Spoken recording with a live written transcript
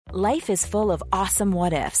Life is full of awesome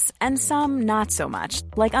what-ifs, and some not so much,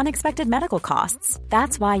 like unexpected medical costs.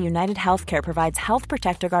 That's why United Healthcare provides Health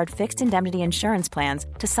Protector Guard fixed indemnity insurance plans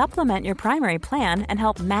to supplement your primary plan and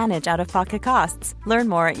help manage out-of-pocket costs. Learn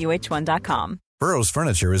more at uh1.com. Burrow's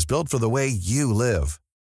furniture is built for the way you live.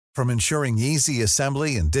 From ensuring easy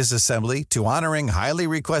assembly and disassembly to honoring highly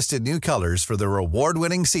requested new colors for their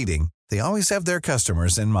award-winning seating, they always have their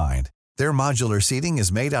customers in mind. Their modular seating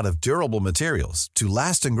is made out of durable materials to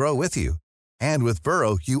last and grow with you. And with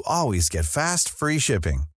Burrow, you always get fast, free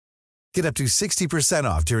shipping. Get up to 60%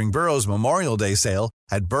 off during Burrow's Memorial Day sale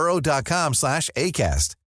at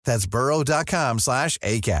burrow.com/ACAST. That's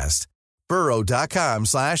burrow.com/ACAST.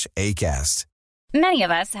 burrow.com/ACAST. Many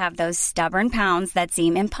of us have those stubborn pounds that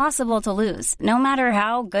seem impossible to lose, no matter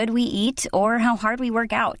how good we eat or how hard we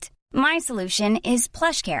work out. My solution is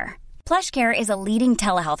PlushCare. PlushCare is a leading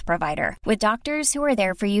telehealth provider with doctors who are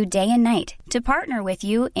there for you day and night to partner with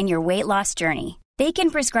you in your weight loss journey. They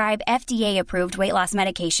can prescribe FDA-approved weight loss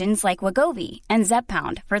medications like Wegovy and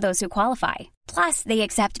Zepbound for those who qualify. Plus, they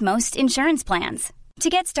accept most insurance plans. To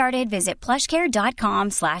get started, visit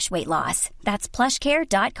plushcare.com/weightloss. That's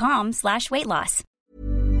plushcare.com/weightloss.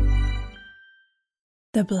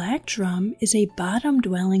 The black drum is a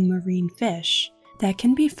bottom-dwelling marine fish that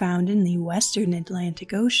can be found in the western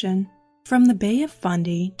Atlantic Ocean, from the Bay of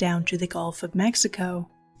Fundy down to the Gulf of Mexico.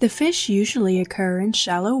 The fish usually occur in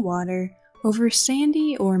shallow water over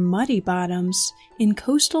sandy or muddy bottoms in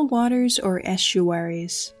coastal waters or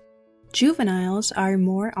estuaries. Juveniles are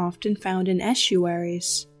more often found in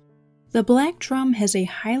estuaries. The black drum has a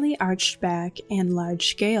highly arched back and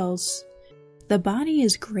large scales. The body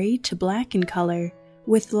is gray to black in color,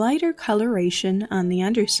 with lighter coloration on the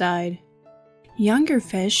underside. Younger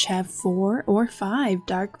fish have 4 or 5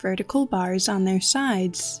 dark vertical bars on their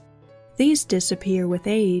sides. These disappear with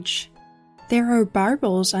age. There are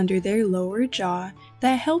barbels under their lower jaw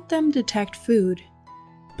that help them detect food.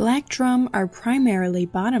 Black drum are primarily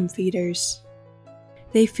bottom feeders.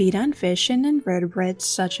 They feed on fish and invertebrates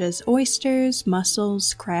such as oysters,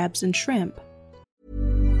 mussels, crabs, and shrimp.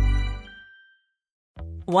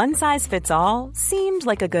 One size fits all seemed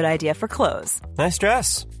like a good idea for clothes. Nice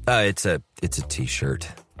dress. It's a t-shirt.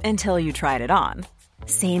 Until you tried it on.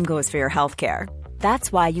 Same goes for your healthcare.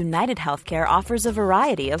 That's why United Healthcare offers a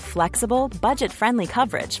variety of flexible, budget-friendly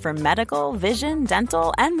coverage for medical, vision,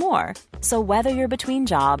 dental, and more. So whether you're between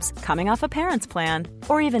jobs, coming off a parent's plan,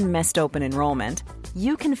 or even missed open enrollment,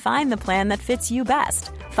 you can find the plan that fits you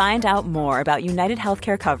best. Find out more about United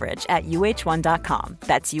Healthcare coverage at uh1.com.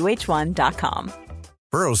 That's uh1.com.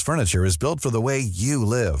 Burrow's furniture is built for the way you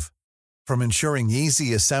live. From ensuring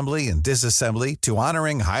easy assembly and disassembly to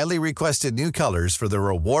honoring highly requested new colors for their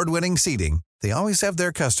award-winning seating, they always have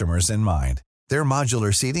their customers in mind. Their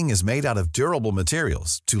modular seating is made out of durable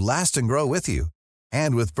materials to last and grow with you.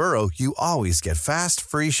 And with Burrow, you always get fast,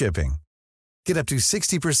 free shipping. Get up to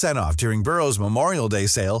 60% off during Burrow's Memorial Day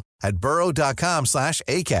sale at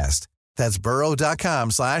burrow.com/ACAST. That's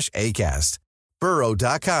burrow.com/ACAST.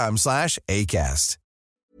 burrow.com/ACAST.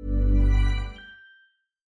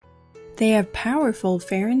 They have powerful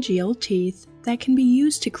pharyngeal teeth that can be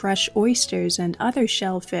used to crush oysters and other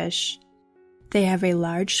shellfish. They have a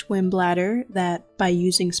large swim bladder that, by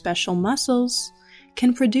using special muscles,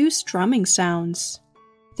 can produce drumming sounds.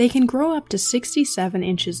 They can grow up to 67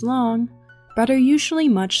 inches long, but are usually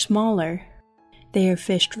much smaller. They are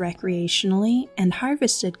fished recreationally and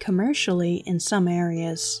harvested commercially in some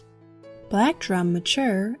areas. Black drum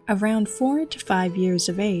mature around 4 to 5 years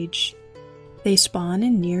of age. They spawn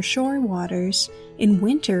in nearshore waters in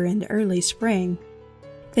winter and early spring.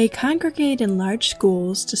 They congregate in large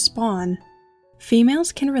schools to spawn.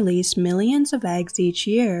 Females can release millions of eggs each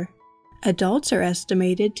year. Adults are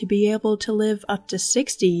estimated to be able to live up to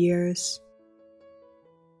 60 years.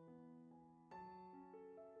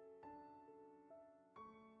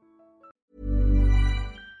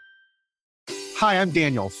 Hi, I'm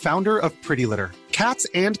Daniel, founder of Pretty Litter. Cats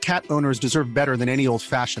and cat owners deserve better than any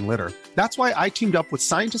old-fashioned litter. That's why I teamed up with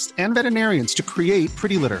scientists and veterinarians to create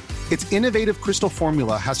Pretty Litter. Its innovative crystal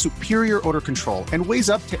formula has superior odor control and weighs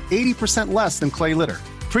up to 80% less than clay litter.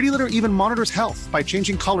 Pretty Litter even monitors health by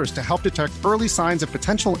changing colors to help detect early signs of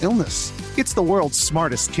potential illness. It's the world's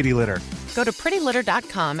smartest kitty litter. Go to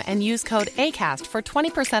prettylitter.com and use code ACAST for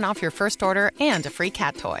 20% off your first order and a free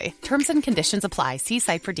cat toy. Terms and conditions apply. See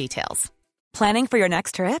site for details. Planning for your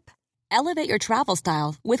next trip? Elevate your travel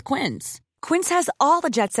style with Quince. Quince has all the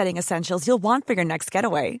jet-setting essentials you'll want for your next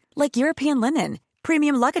getaway, like European linen,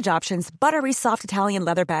 premium luggage options, buttery soft Italian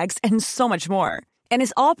leather bags, and so much more. And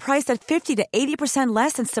is all priced at 50 to 80%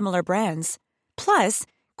 less than similar brands. Plus,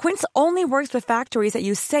 Quince only works with factories that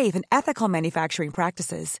use safe and ethical manufacturing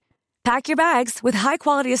practices. Pack your bags with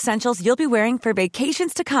high-quality essentials you'll be wearing for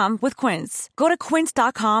vacations to come with Quince. Go to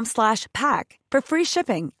quince.com/pack for free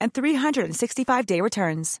shipping and 365-day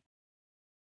returns.